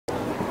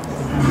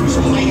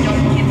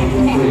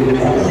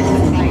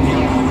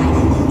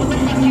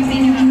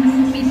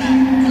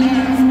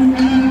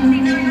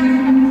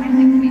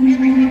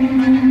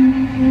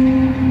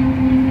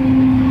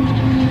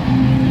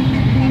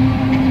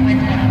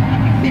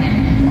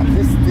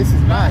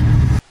mad.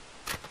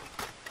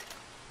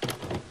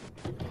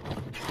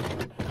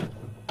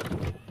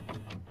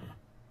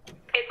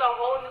 It's a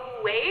whole new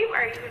wave?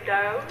 Are you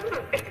dumb?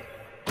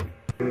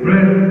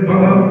 Red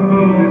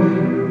bubbles,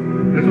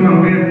 that's what I'm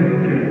getting to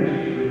catch.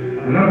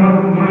 I love how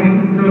money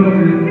tells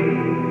it.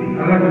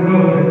 I like to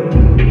blow it.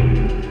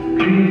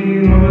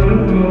 Clean over the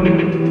floor.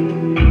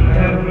 I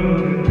have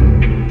blown it.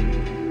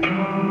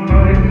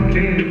 I'm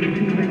educated.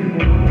 You make it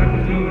more. I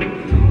can do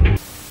it.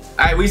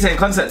 Alright, we saying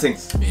concert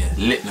things? Yeah,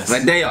 litness.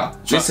 We're there.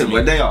 Listen,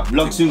 we're there.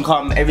 Vlog soon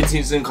come,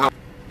 everything soon come.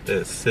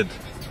 It's Sid.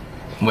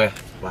 Where?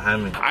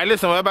 Behind me. Alright,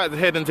 listen, we're about to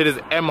head into this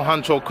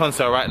HUNCHO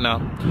concert right now.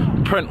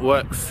 Print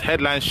Works,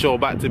 headline show,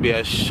 about to be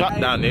a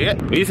shutdown, you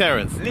get? What you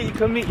saying, Renz? Litty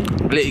commit.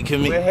 Litty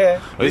commit. We're here.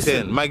 What you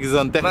saying? Maggie's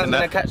on deck Man's and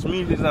gonna that. catch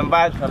music and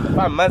vibes,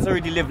 fam. Man's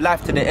already lived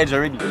life to the edge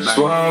already.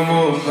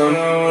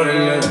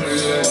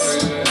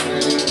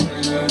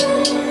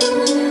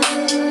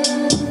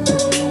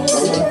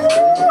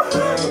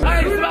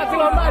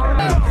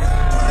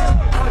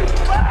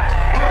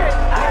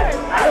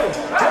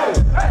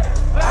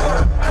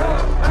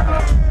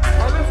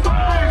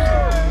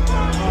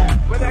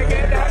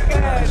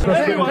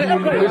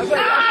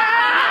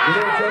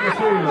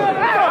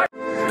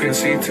 Can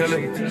she tell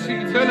it?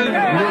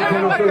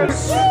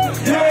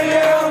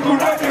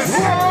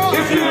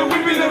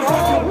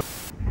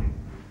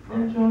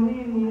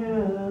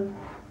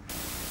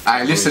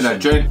 Alright, listen, a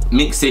joint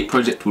mixtape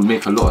project would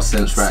make a lot of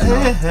sense right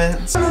now.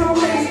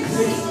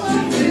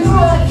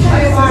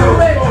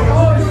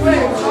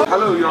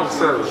 Hello, young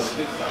sirs.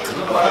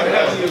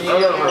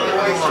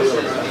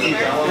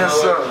 Yes,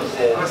 sir.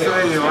 Nice to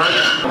meet you, man.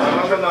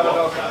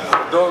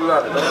 Don't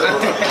lie.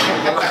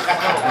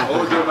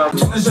 Hold your mouth.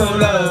 Show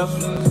love.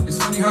 It's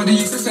funny how they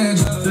used to say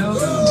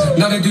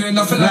now they're doing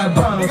nothing like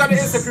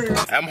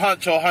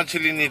HUNCHO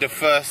Hunchily the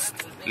first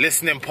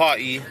listening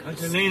party.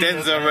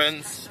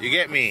 Denz&Renz, you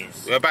get me?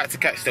 We're about to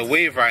catch the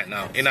wave right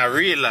now in our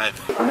real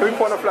life. Can we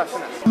point a flash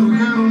in it?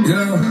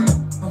 yeah.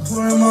 I'm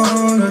pouring my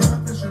own.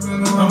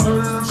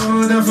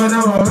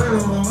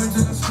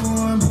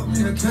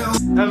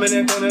 I'm in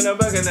the corner of the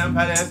Buckingham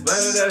Palace.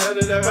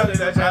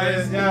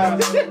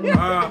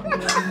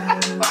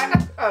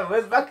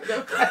 Where's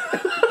Buckingham Palace?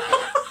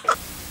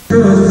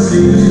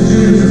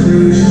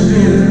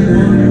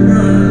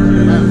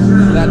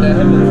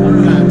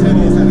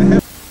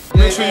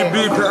 Make sure you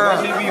beep it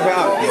out.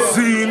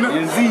 Zine.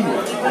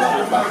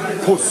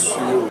 Puss.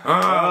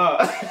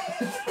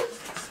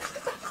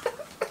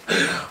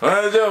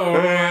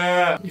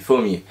 You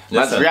feel me?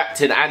 Man's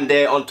reacting and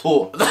they're on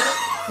tour.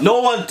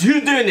 No one,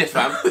 who's doing this,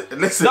 fam?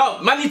 Listen. No,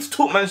 man needs to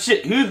talk man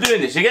shit. Who's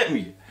doing this? You get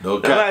me? No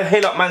That man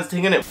hail up man's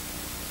thing, innit?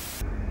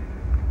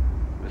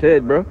 Say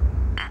it, bro.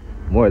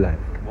 More life.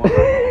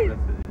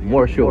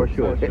 More show.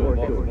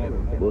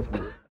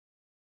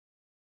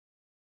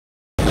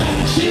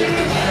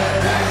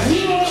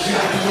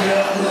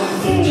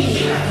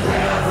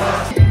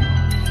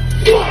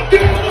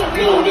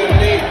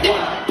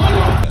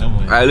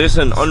 Alright,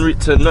 listen, en route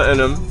to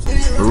Nottingham,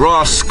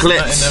 Ross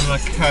Klets.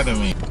 Nottingham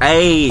Academy.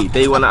 Hey,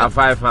 day 1 out of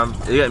 5, fam.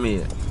 You get me?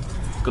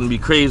 It's gonna be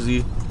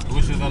crazy. I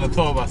wish it was on a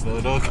tour bus though,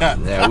 no cap.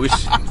 Yeah, I wish.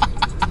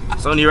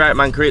 It's only right,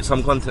 man, create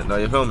some content though,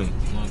 you feel me?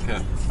 No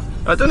cap.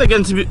 I don't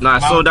again to be. Nah,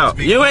 sold out.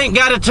 You ain't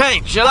gotta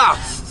change, chill out.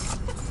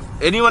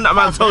 Anyone that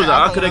man told her,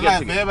 I could've get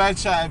tickets. Man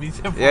chat me,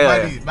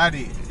 Yeah.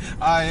 Maddie.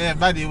 Ah, yeah,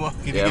 Maddie, what?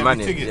 Can you Yeah, get man,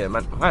 me tickets? yeah,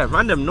 man. Why,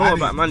 man, them know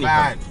about money,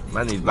 fam.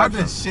 Money's bad,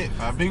 fam. shit,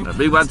 fam.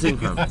 Big bad thing,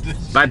 fam.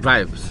 Bad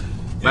vibes.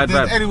 Bad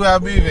vibes. Anywhere I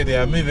move it,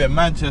 I move it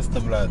Manchester,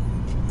 blood.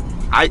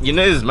 You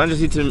know this, man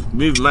just need to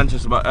move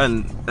Manchester, but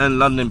earn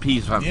London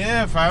peace, fam.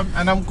 Yeah, fam,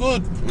 and I'm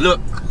good. Look.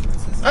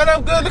 And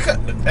I'm good, look at.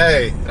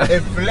 Hey,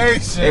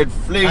 inflation.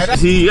 Inflation.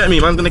 See, you get me?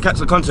 Man's gonna catch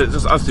the concert, it's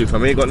just us two,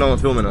 fam. We ain't got no one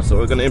filming us, so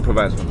we're gonna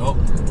improvise, fam. Oh,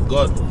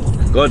 God.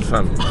 God,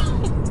 fam.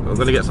 We're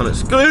gonna get some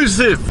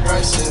exclusive.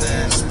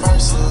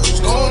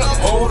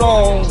 Hold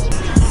on.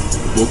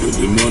 Woke up this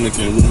morning,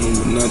 can't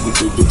remember nothing,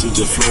 two bitches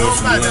just flowing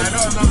from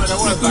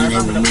nothing.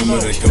 I remember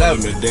they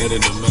called me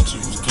daddy, the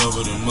mattress was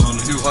covered in money.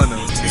 200.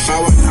 If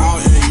I went out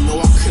here, you know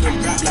I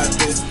couldn't rap like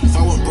this. If I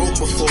went broke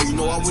before, you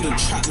know I wouldn't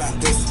trap like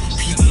this.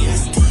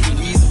 PTSD, the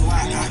reason why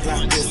I act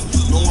like this.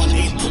 No one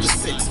ain't put the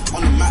 6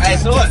 on the map. Hey,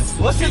 so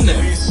what's in there?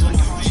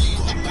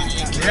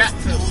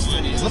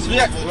 Reactors. What's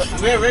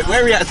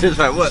where reactors,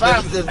 fam? What?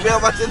 There's real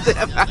much in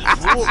there.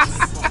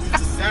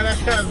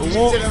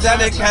 Whoops,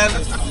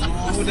 Danica.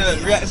 All the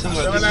reaction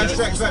was.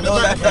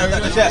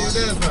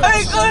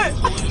 Hey, good.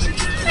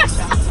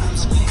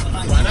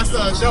 That's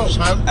not a joke,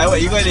 man. Hey, what,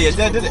 you going there?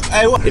 Did it?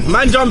 Hey, what? If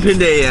man jump in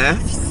there, yeah?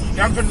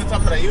 Jump in the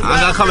top of that. I'm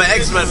gonna come an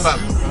X-Men, fam.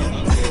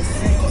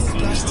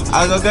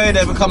 I'm gonna go in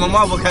there and become a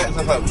Marvel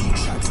character, fam.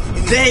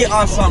 They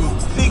are some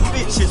big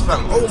bitches,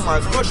 fam. Oh my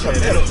god, fam.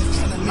 They're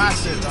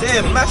Massive.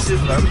 They're massive,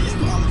 fam.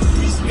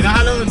 You know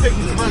how long it takes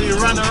you to probably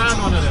run around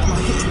one of them?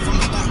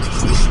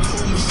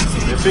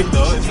 They're big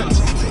though, isn't it?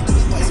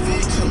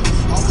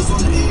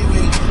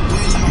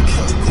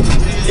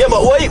 Yeah,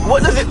 but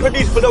what does it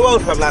produce for the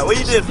world, fam? Like, what are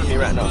you doing for me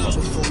right now,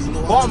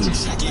 fam?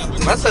 Bombs.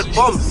 Man said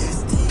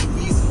bombs.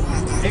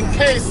 In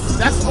case.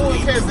 That's all the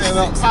case. There's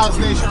a power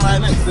station right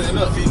next to it.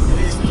 Look.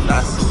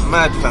 That's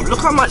mad, fam. Look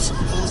how much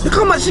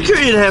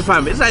security in here,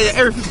 fam. It's like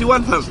Area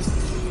 51, fam.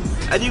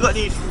 And you got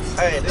these.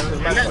 Hey, this is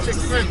mad, electric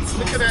fence.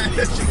 Look at that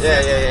electric fence.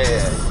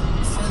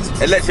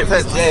 Yeah. Electric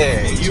fence.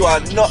 Yeah. You are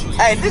not.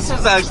 Hey, this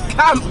is a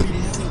camp.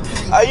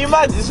 Are you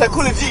mad? It's a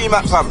Call of Duty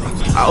map, fam.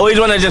 I always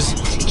want to just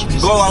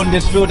go around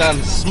this field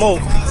and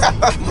smoke.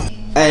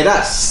 Hey,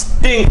 that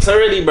stinks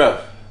already, bro.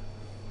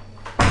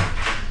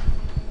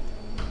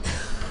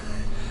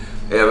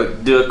 Yeah, we'll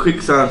do a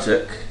quick sound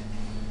check.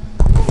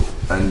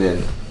 And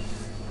then,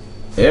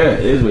 yeah,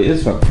 it is what it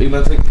is, fam. Big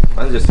man thing.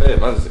 Man just said it,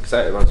 man's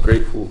excited, man's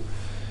grateful.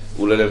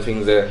 All of them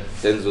things there.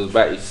 Denzel's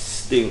back, he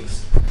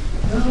stinks.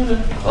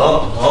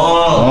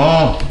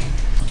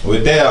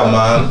 We're there,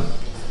 man.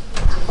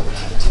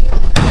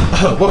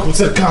 Welcome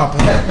to the camp.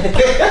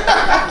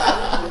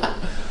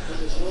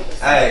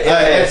 Hey,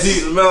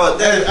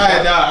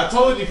 I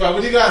told you, fam,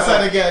 when you go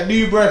outside and get a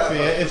new breath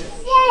here, it's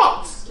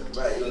fucked.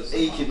 Right, it was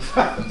aching,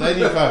 fam. Tell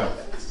you, fam.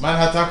 Man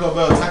had Taco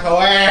Bell, Taco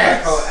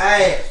ass. Taco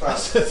ass, fam. I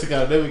swear to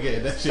God, never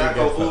getting that shit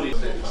Taco again,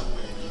 fam.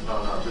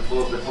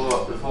 before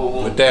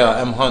We're there at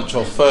M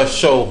Huncho, first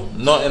show,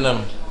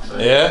 Nottingham.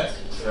 Yeah?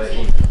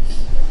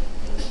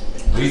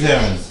 These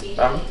errands.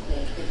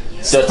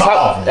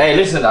 Hey,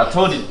 listen, I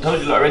told you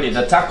already.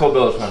 The Taco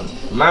Bell, fam.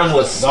 Man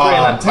was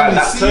spraying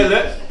that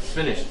toilet.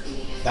 Finished.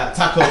 That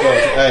Taco Bell.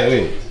 Hey,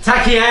 wait.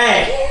 Tacky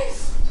ass.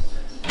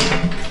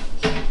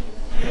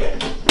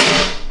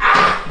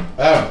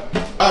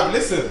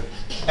 Listen.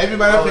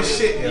 Everybody up in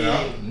shit, you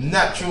know.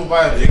 Natural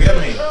vibes. You get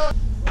me?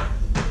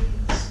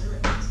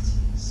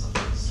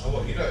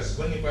 Oh, you know, it's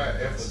when you buy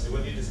AirPods,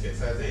 when you just get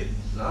size 8.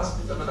 Nah,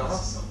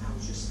 7.5.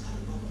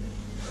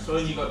 So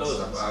when you got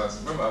those,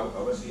 remember, I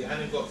was you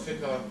only got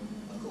thicker.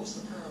 You can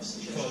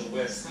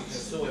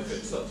still wear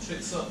fit socks.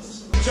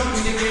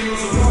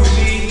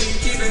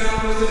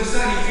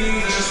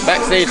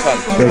 backstage, fam.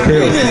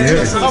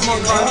 Come on,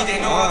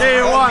 guys.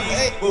 Day one.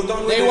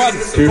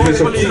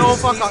 Hopefully no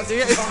fuck up.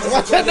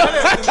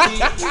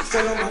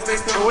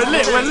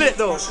 We're lit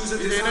though. I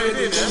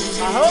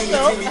hope so.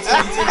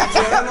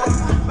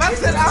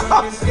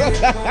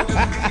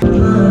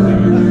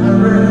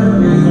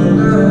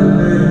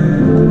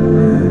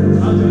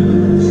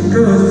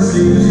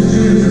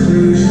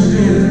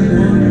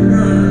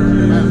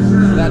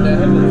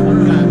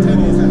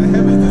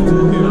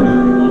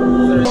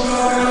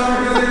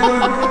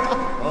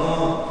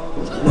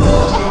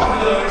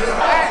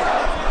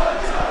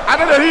 I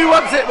don't know who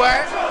wants it, boy.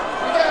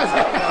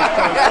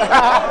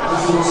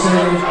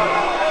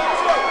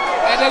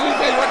 And then you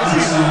say you want to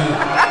shoot.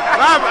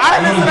 I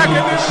listen to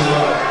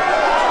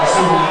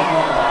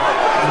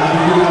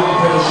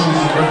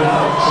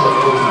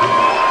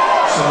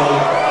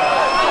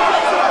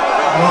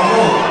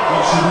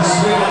should we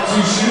split up 2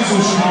 shoes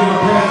or should we get a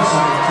pair or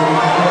something so we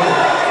can go?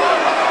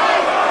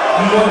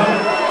 You want it?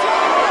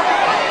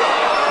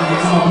 Give it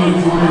to my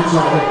beautiful bitch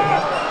out there.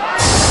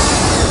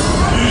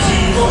 Usually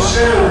you gotta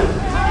share it.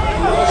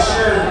 You gotta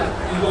share it.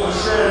 You gotta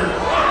share it.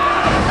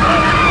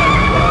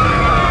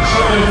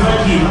 Show me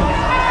thank you.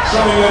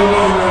 Show me that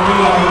love and me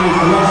like it is.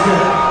 The last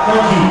day.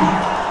 Thank you.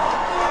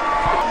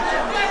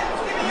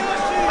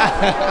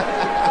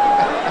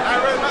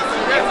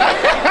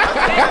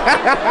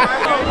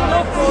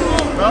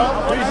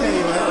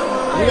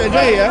 You gonna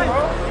enjoy it, yeah?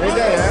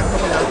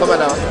 Come on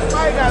now.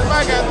 My guys.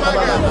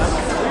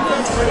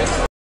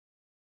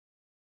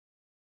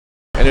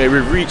 Anyway,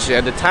 we've reached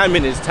here. The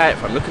timing is tight,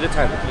 fam. Look at the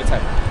time.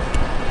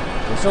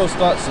 The show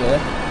starts here.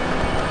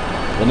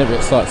 Whenever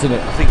it starts, innit?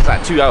 I think it's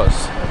like 2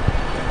 hours.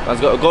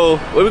 Man's gotta go.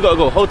 Where we gotta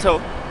go? Hotel.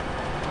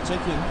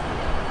 Check in.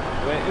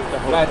 Where is the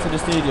hotel? Fly to the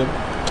stadium.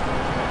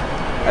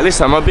 At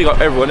least I'm gonna big up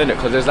everyone, innit?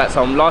 Because there's like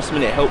some last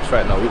minute helps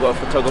right now. We got a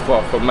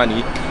photographer from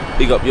Manny.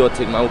 Big up your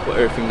thing, man. We'll put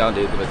everything down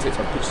there. He's gonna take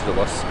some pictures of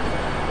us.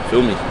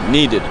 Feel me?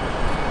 Needed.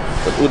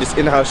 But all this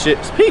in-house shit,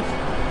 peak.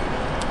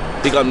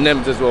 Big up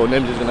Nems as well.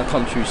 Nems is gonna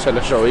come through, sell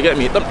a show. You get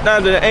me? Don't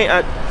always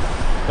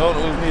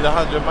need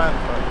 100 man,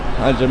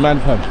 fam. 100 man,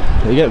 fam.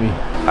 You get me?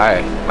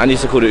 Alright, man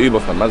needs to call the Uber,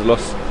 fam. Man's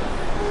lost.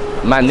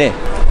 Man there.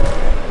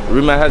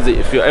 Rumour has it,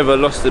 if you're ever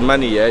lost in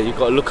Manny, yeah, you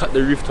gotta look at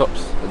the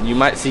rooftops and you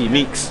might see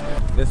Meeks.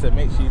 Listen,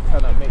 make sure you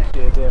turn up, make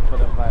sure you're there for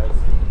the vibes.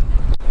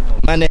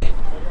 Money.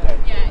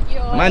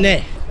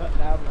 Money.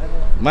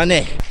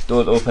 Money.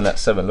 Doors open at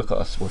 7. Look at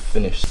us. We're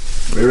finished.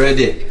 We're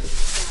ready.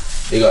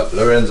 Big up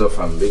Lorenzo,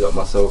 fam. Big up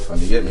myself, fam.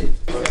 You get me?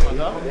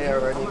 Yeah,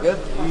 already good.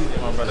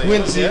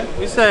 Quincy.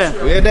 What you saying?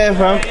 We're there,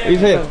 fam. You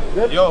saying?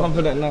 Good. Yo.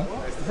 Confident now.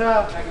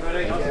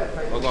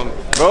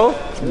 Bro,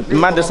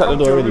 man just at the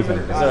door already, fam.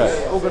 It's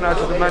alright. Organized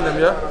with the man, them,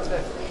 yeah?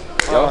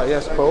 Yo.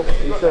 Yes, bro.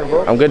 What you saying,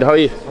 bro? I'm good. How are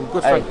you? I'm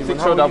good, thank you.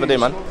 6 show the other day,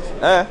 man.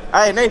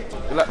 Hey, Nate.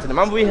 Good luck to the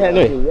man. We here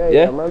anyway.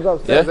 Yeah. Man's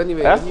upstairs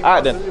anyway.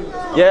 Alright then.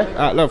 Yeah.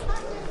 Alright, love.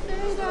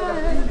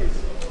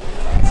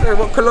 Say,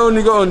 what cologne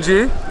you got on,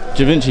 G?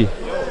 Da Vinci. Da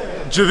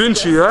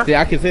Vinci, yeah? Yeah,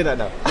 I can say that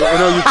now. You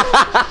know,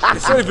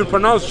 it's not even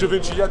pronounced Da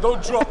Vinci. Yeah,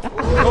 don't drop.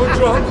 Don't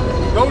drop.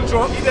 Don't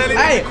drop.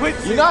 Hey,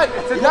 you know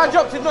I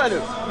dropped in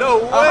Nottingham?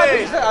 No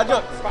way. I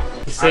dropped.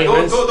 Say,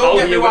 Renz,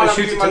 oh, you're gonna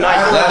shoot it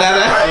tonight.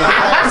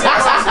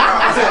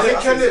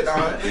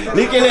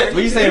 Link in it.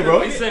 What you saying,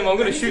 bro? He's saying, I'm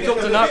gonna shoot up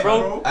tonight,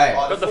 bro. Hey.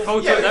 Got the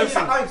photo and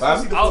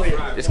everything. Out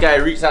here. This guy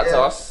reached out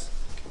to us.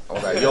 I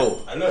was like,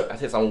 yo, I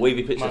take some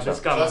wavy pictures. Man, this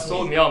guy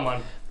sold me out,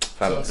 man.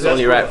 Fam, it's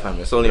only right, fam.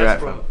 It's only right,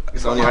 fam.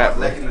 It's only right,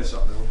 bro.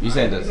 You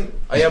saying this?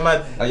 Are you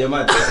mad? Are you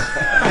mad?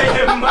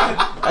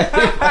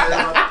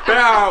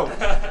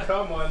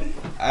 Come on.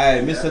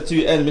 Hey, Mr.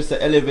 2N, Mr.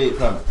 Elevate,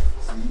 fam.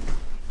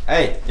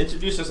 Hey,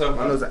 introduce yourself,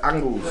 man. Those are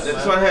angles.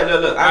 This one here,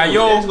 look.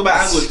 Yo, let's go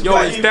about angles. yo,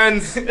 it's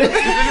Denz.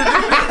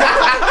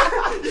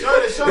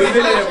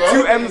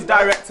 2M's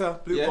director,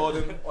 Blue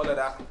Golden, all of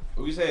that.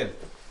 What you saying?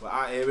 We're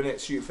out here, innit,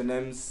 shooting for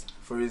Nems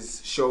for his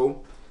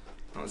show.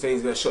 I'm saying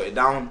he's gonna shut it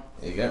down.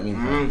 You get me?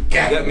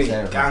 Get me?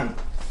 Gang.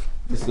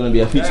 This is gonna be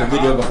a feature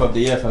videographer of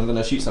the year, fam. I'm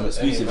gonna shoot some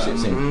exclusive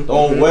shit in.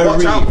 Don't worry.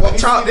 Watch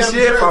out this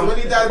year, fam.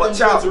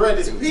 Watch out.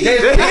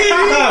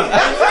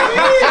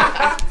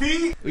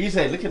 What you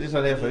saying? Look at this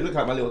one here, fam. Look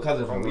at my little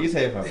cousin, fam. What you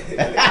saying, fam?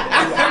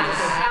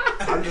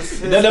 I'm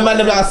just Then the man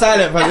them like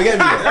silent, fam. You get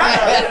me?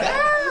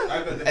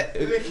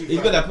 He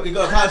got a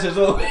pouch as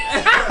well.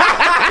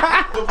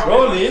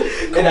 Rolling?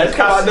 Nah.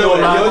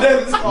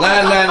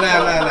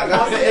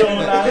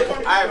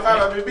 Alright, fam,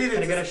 I've been beating.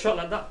 Can I get a shot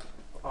like that?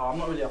 Oh, I'm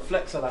not really a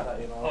flexer like that,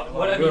 you know.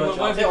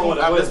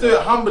 Let's do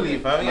it humbly,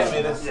 fam. You get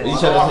me?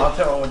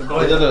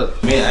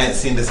 Me, I ain't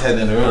seen this head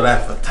in real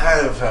life for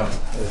time, fam.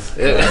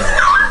 Is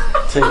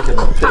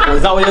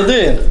that what you're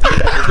doing? Is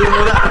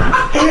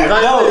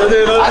that what you're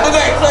doing? I did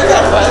that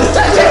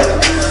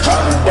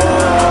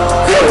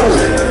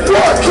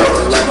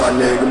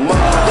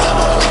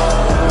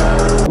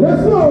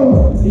Let's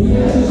go!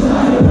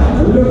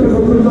 Looking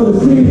for Chris on the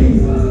street.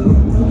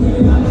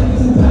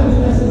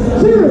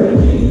 Cheer it!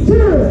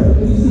 Cheer it!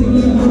 Sing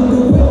it!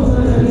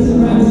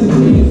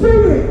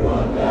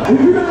 If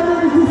you're not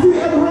ready to see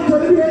everyone try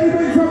to do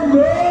anything from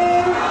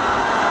there,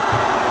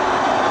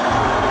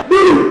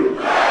 move!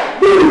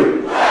 Move!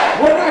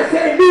 When I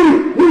say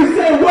move, we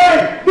say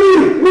right!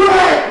 Move!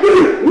 Right!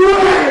 Move!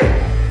 Right!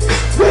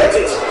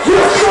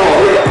 Let's go!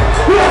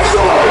 Let's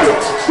go!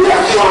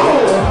 Let's go!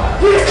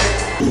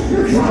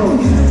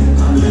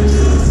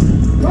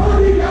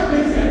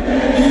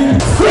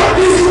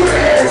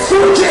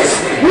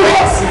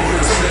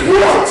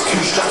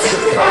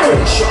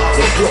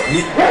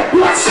 Yeah!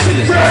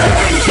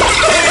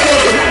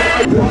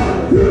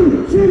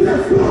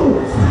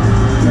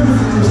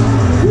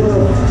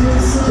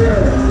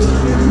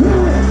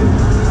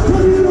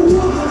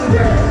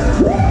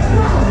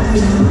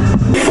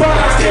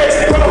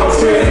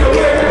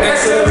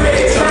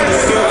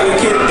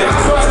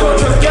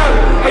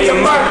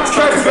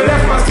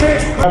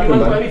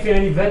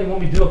 Any event you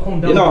want me to do, I'll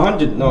come down. You know,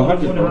 100, no,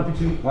 100, bro.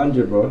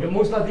 100, bro. It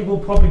most likely will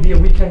probably be a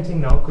weekend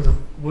thing now because of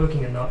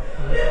working and that.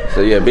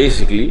 So yeah,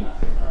 basically,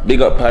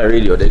 big up Pirate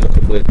Radio, they got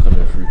the boys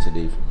coming through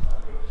today.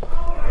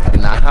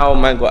 And now how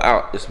man got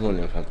out this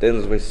morning, fam.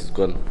 Den's waist is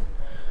gone.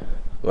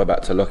 We're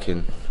about to lock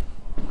in.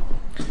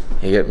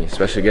 You get me?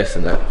 Special guest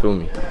in that, feel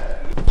me?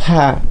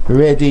 Pirate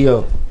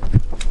Radio.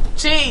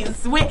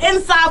 Jeez, we're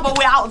inside but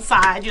we're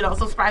outside, you know,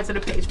 subscribe to the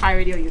page,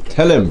 Pirate Radio UK.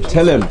 Tell him.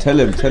 Crazy.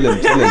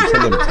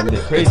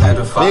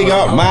 Big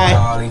up my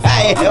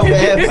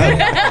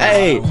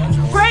hey.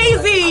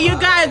 Crazy, you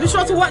guys, be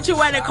sure to watch it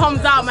when it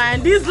comes out,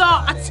 man. These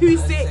lot are too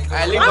sick.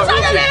 I'm trying to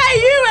be like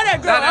you when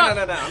it grows up.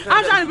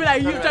 I'm trying to be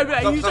like you,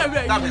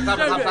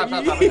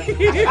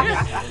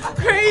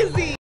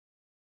 Crazy.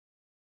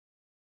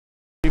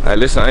 Hey,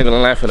 listen, I ain't gonna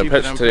lie, for the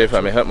petrol today,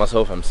 fam. I hurt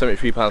myself, I'm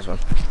 £73, fam.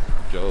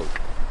 Joke.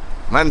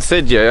 Man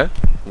said, yeah,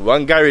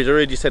 one garage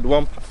already said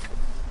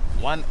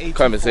 £1.84.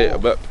 Can't even say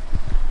it, but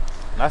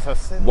that's a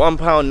sin.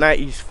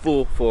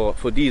 £1.94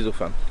 for diesel,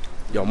 fam.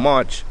 Your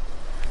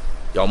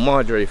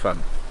Marjorie,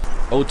 fam.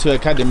 O2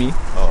 Academy.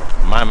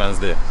 Oh, my man's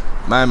there.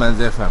 My man's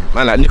there, fam.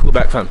 Man, like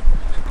Nickelback, fam.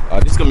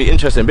 This is gonna be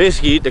interesting.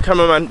 Basically, the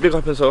cameraman, big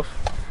up himself,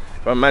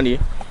 from Manny.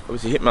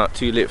 Obviously, hit me out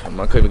too late, fam.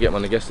 I couldn't even get him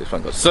on the guest list,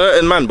 fam. Got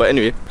certain man, but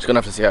anyway, just gonna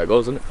have to see how it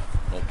goes, isn't it?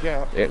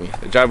 Okay. You get me?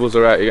 The drive was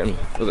alright, you get me?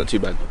 It wasn't too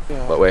bad.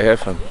 Yeah. But we're here,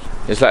 fam.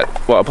 It's like,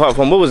 what, apart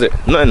from, what was it?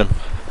 Nottingham,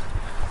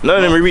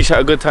 we reached at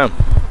a good time.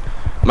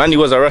 Manny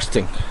was a rush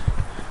thing.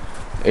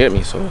 You get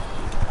me? So,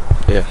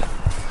 yeah.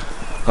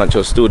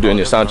 HUNCHO'S still doing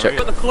your sound check.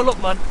 Got the call up,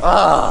 man.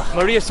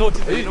 Maria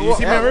sorted it. You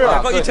see Maria?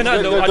 I got you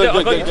tonight, though. I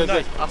got you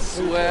tonight. I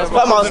swear, I'm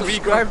going to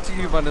subscribe to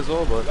you, man, as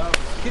well, bro.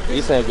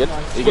 You saying good?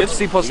 You good to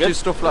see positive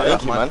stuff like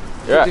that, man.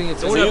 I got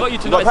you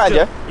tonight. Got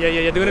yeah?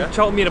 Yeah. They're gonna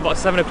chat me in about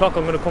 7 o'clock.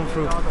 I'm gonna come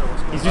through.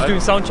 He's just doing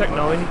sound check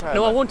now.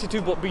 No, I wanted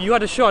to, but you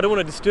had a show. I don't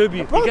want to disturb you.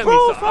 You get me?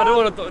 So I don't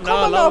want to.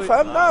 Nah,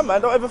 fam. Nah, man.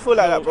 Don't ever feel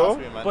like that, bro.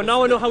 But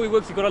now I know how it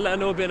works. You gotta let her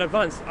know a bit in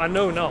advance. I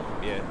know now.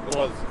 Yeah.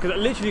 Because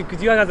literally,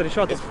 because you guys had a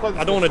shot.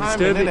 I don't want to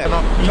disturb you. You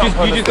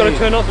just gotta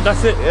turn up.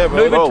 That's it. Yeah,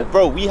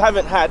 bro. We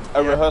haven't had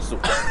a rehearsal.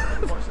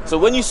 So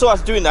when you saw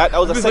us doing that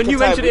was the second time. When you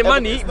mentioned it,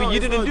 Manny, but you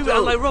didn't do it.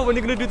 I'm like, bro, when are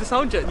you gonna do the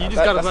sound check? You just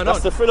gotta run on.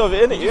 That's the thrill of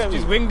it, innit? You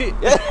just winged it.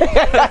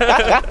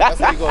 That's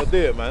how you gotta do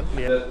it, man.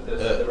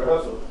 The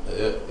rehearsal.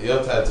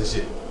 You're tired to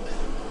shit.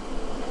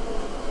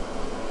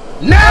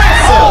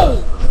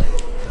 No!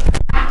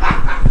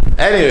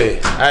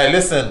 Anyway, alright,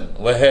 listen,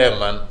 we're here,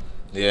 man.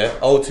 Yeah,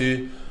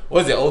 O2,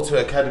 what is it?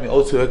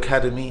 O2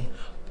 Academy,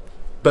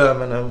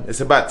 Birmingham.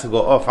 It's about to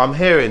go off. I'm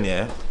hearing,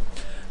 yeah,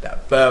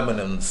 that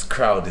Birmingham's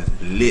crowd is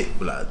lit,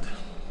 blood.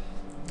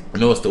 You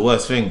know what's the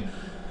worst thing?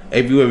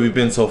 Everywhere we've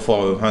been so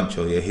far with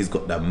Huncho, yeah, he's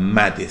got the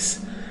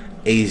maddest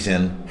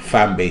Asian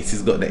fan base.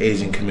 He's got the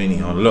Asian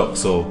community on lock.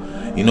 So,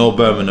 you know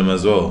Birmingham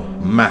as well,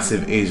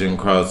 massive Asian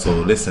crowd. So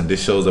listen,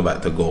 this show's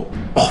about to go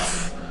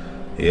off.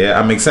 Yeah,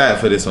 I'm excited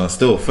for this one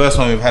still. First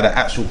one we've had an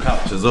actual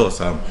couch as well,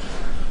 so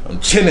I'm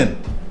chilling.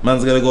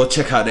 Man's gonna go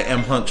check out the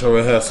M Huncho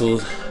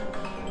rehearsals,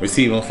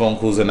 receiving phone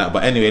calls and that.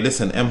 But anyway,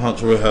 listen, M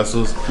Huncho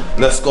rehearsals.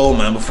 Let's go,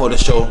 man, before the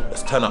show.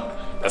 Let's turn up.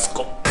 Let's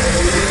go.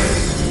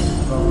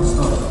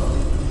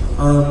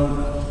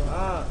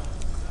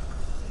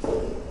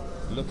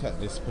 Look at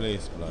this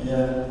place, blood.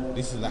 Yeah.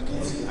 This is like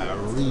an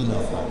arena,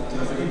 blood.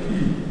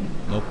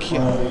 No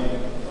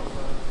kidding.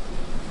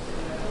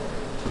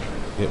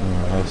 Get me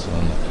rehearsal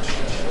on that.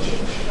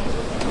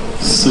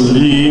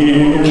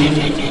 Sleep.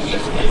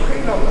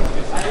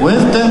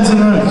 Where's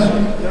Denz&Renz?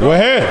 We're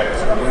here.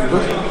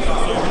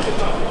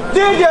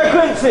 DJ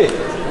Quincy!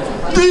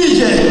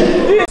 DJ!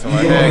 So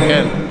we're here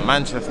again,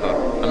 Manchester.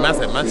 And I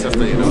said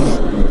Manchester, you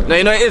know. No,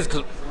 you know it is,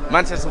 because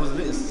Manchester was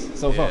lit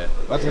so far. Yeah.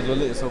 Manchester was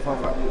lit so far,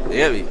 fam.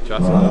 Yeah, we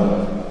trust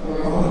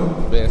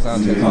me. Bit of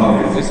sound check.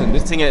 Listen,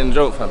 this thing ain't a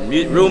joke, fam.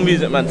 Real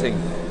music, man, thing.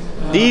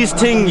 These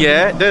thing,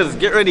 yeah,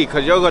 get ready,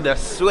 because you're gonna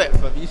sweat,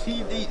 fam. You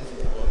see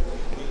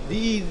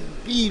these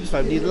beams,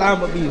 fam, these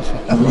lima beams,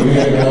 fam.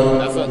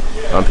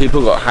 And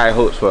people got high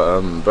hopes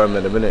for Birmingham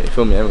in a minute, you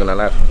feel me? I'm gonna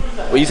lie.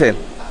 What are you saying?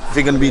 Is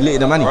it gonna be lit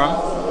in the money?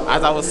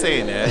 As I was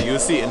saying, yeah, you'll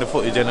see it in the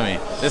footage anyway.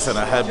 Listen,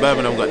 I heard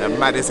Birmingham got the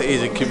maddest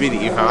Asian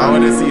community, fam. I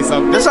want to see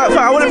something. That's right, fam.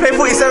 I want to pay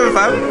 47,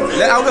 fam.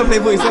 I'm gonna pay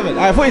 47.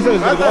 Alright, 47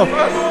 is gonna go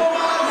off.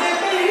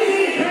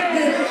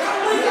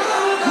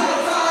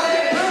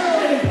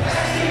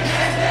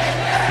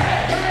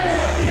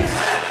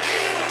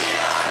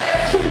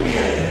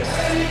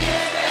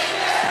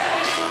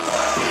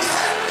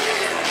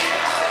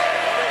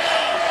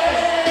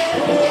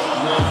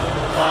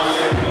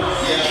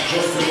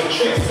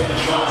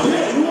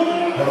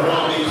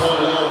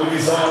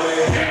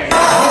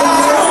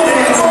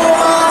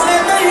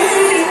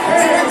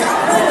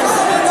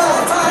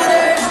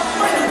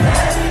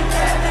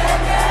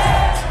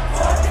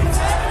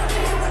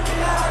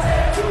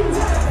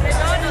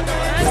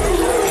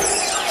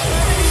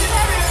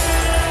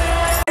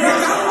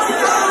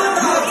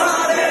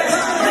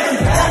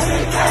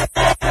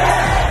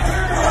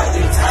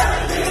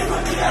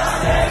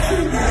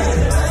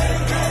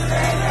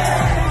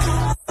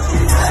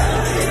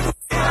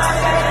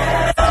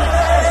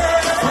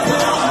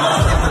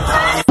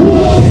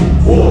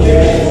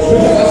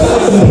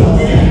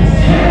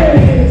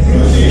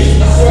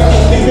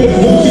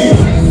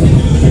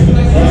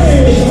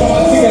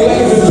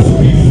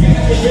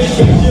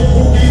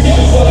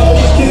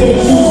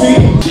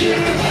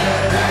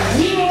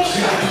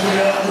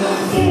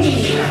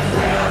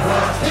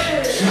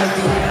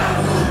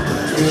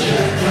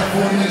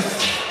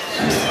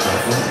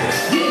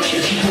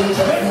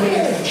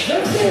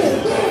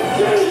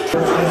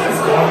 Let's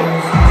go.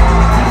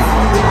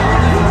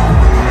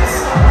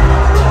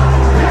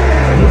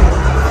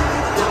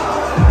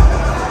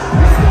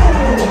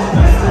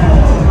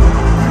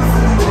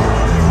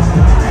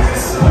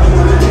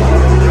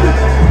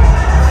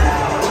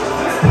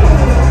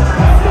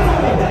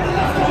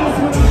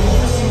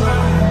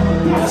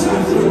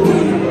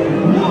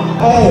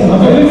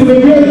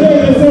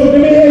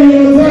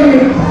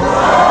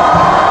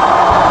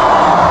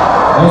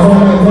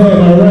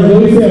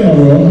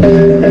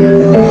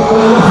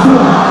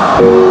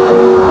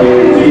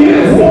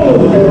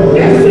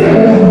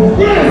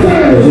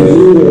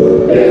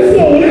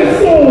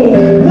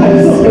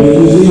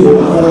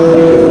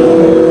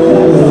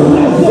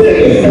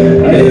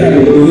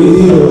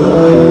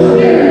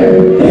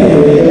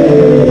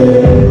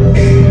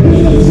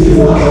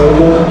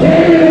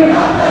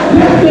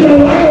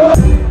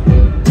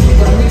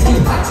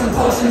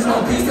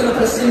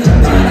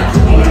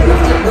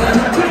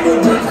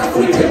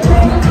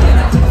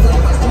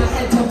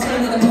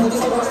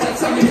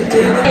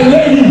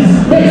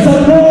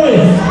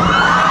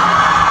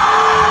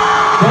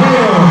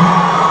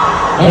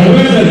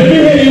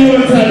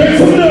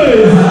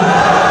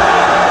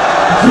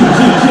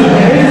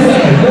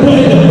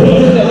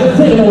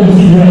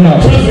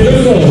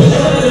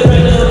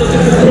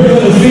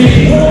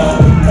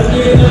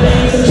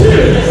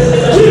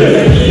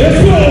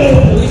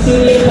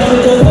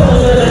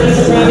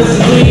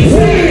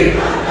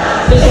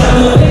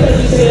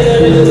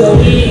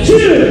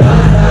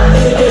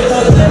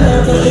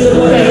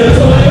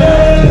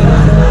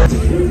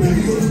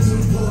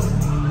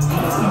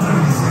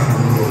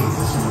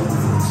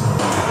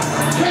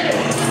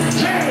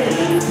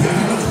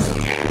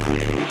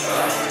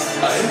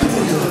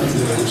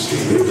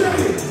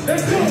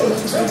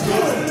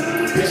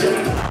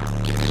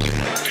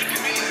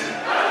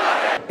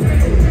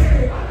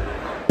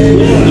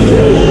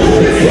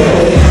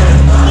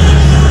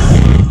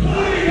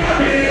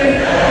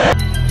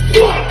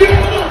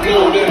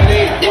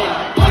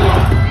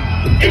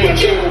 In my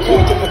jungle,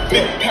 caught up a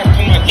big pack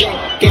on my drum.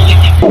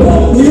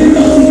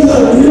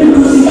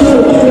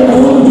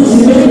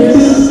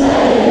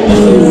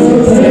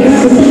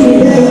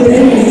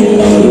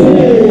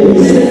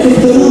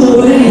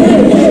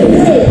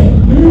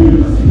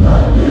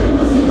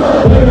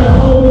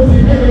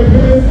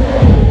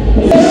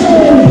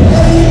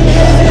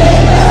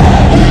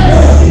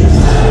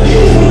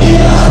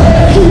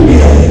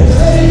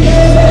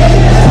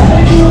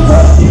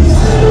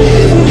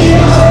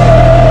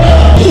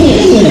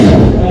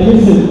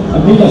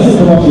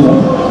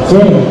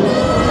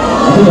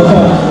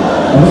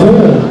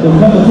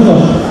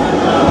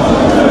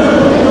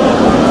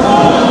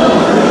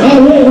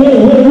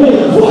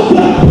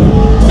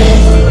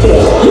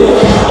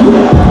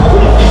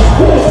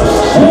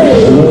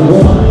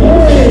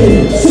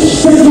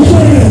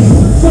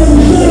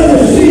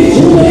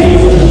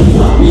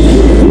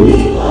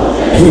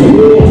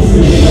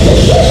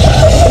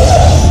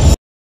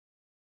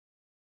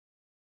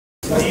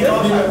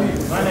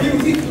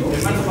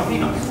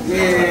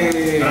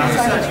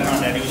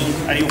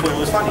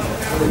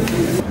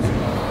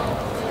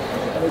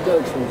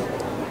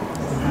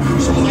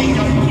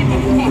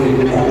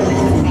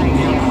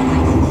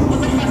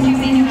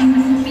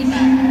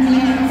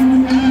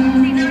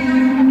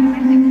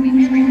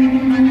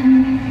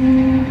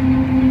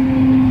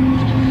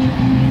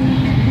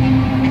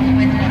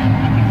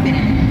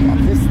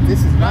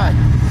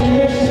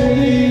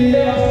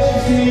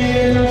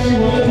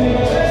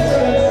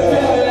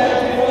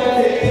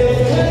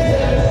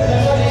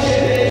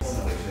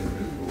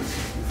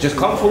 Just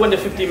come for when the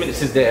 15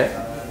 minutes is there,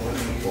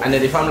 and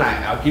then if I'm like,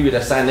 I'll give you the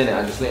sign in it.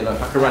 I'll just let you know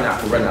if I can run out,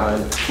 I can run out.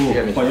 And cool. You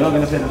get me? But you're not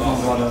gonna play the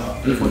songs while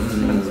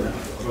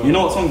you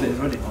know what songs it is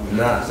already?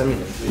 Nah, send me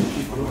them.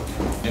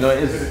 You know what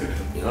it is?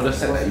 You know the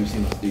set that you've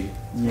seen us do?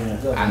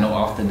 Yeah. I know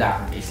after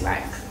that, it's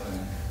like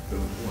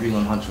bring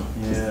on Huncho.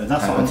 Yeah,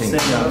 that's what I'm saying.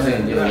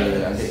 Yeah,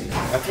 I get you.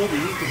 I told you,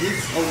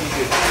 he's only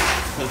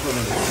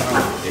controlling the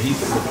sound. Yeah, he's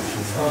the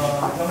production.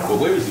 But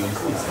where is he on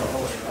stage?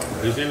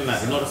 He's in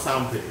like, you know the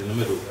sound pit in the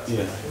middle?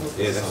 Yeah.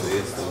 Yeah, that's what it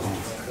is.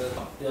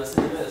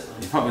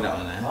 You probably that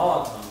one there.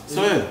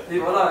 So yeah.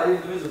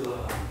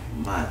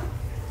 Man.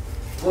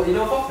 What, you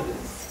know what it is?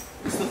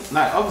 It's not,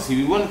 like, obviously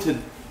we wanted to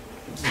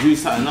do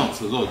something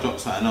else as well, drop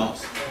something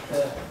else.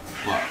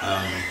 But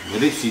we're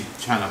literally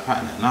trying to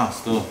pattern it now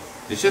still.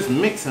 It's just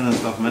mixing and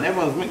stuff, man.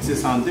 Everyone's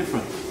mixes sound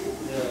different.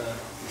 Yeah.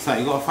 It's like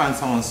you gotta find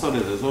someone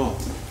solid as well.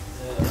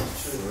 Yeah,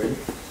 true.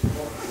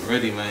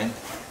 Ready, man.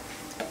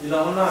 You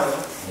know now,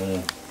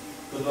 yeah?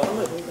 Good luck.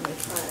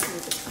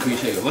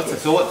 Appreciate it.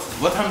 So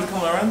what time is it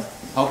coming around?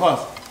 How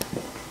fast?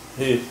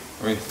 Here.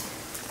 Right.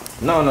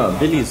 No,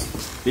 Billy's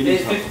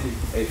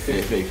 850.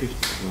 850.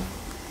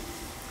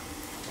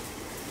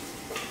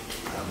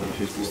 I'm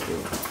 150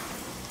 still.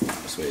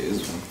 That's what it is,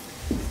 man.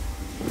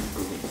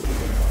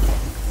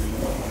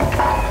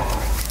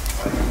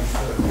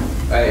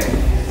 Hey,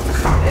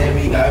 there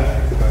we go.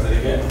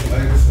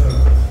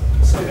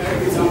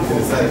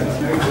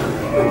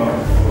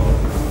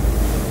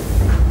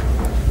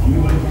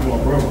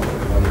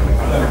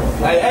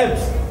 Hey,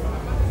 Ebs.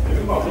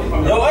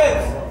 Yo,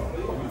 Ebs.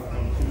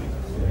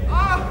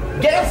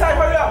 Get inside,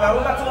 hurry up, man.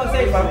 We're about to go on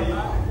stage, man.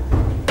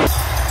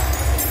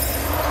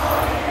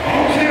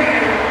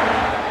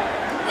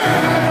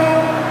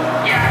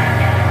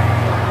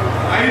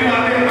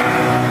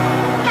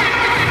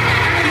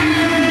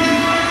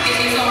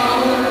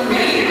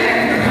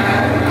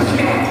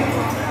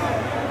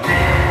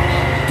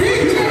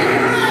 DJ,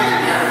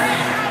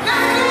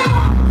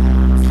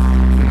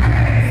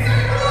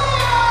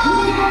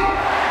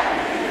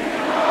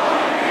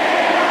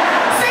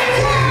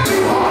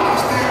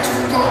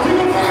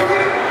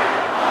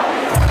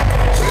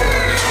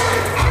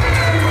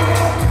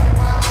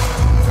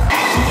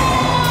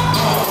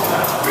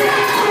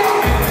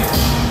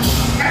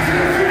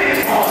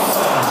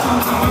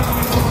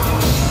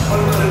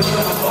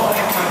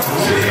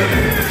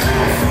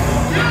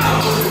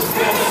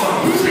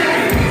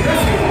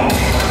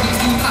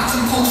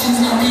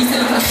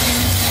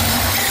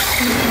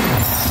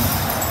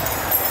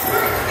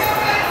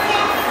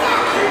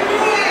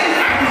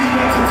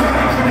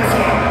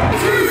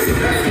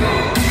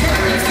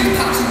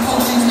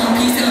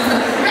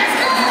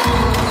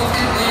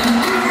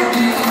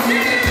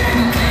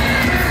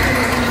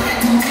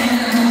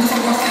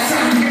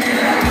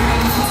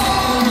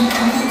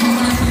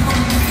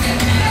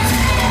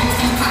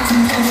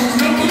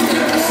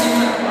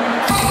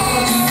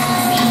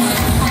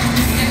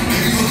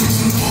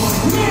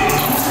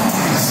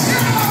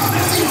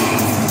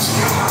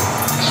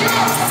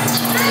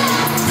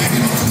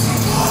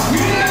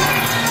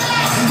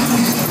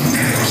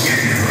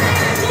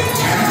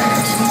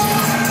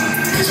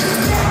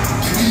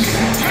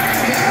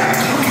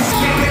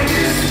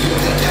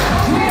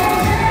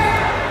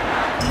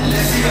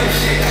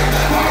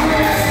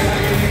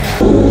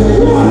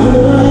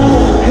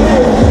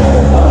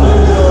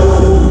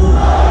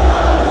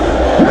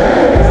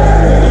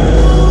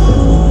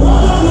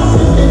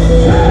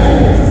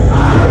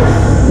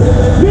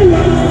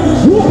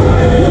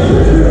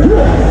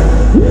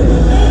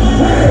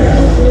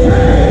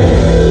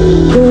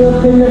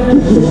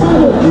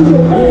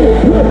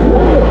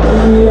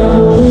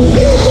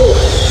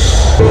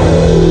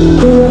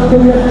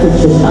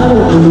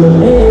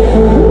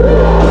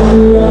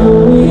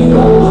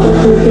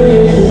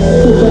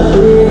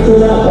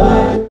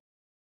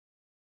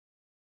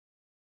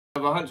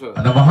 huncho.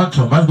 Another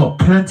huncho. Man's got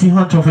plenty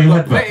huncho for your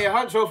head back. Plenty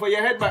huncho for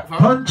your head back, fam.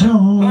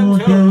 Huncho.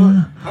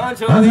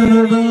 Huncho.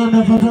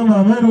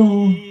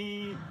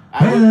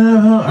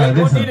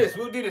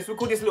 We'll do this. We'll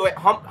call this little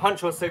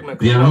huncho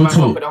segment. Yeah, real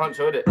talk.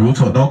 Real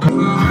talk. Don't come.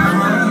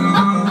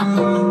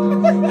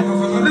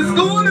 Let's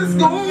go.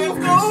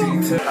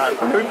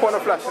 Who put on a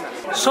flash,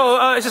 innit?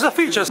 So, is this a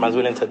feature? Man's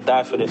willing to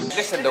die for this.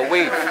 Listen, the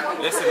wave.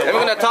 Listen, we're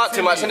gonna talk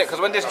too much, innit? Because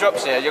when this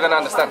drops here, you're gonna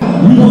understand.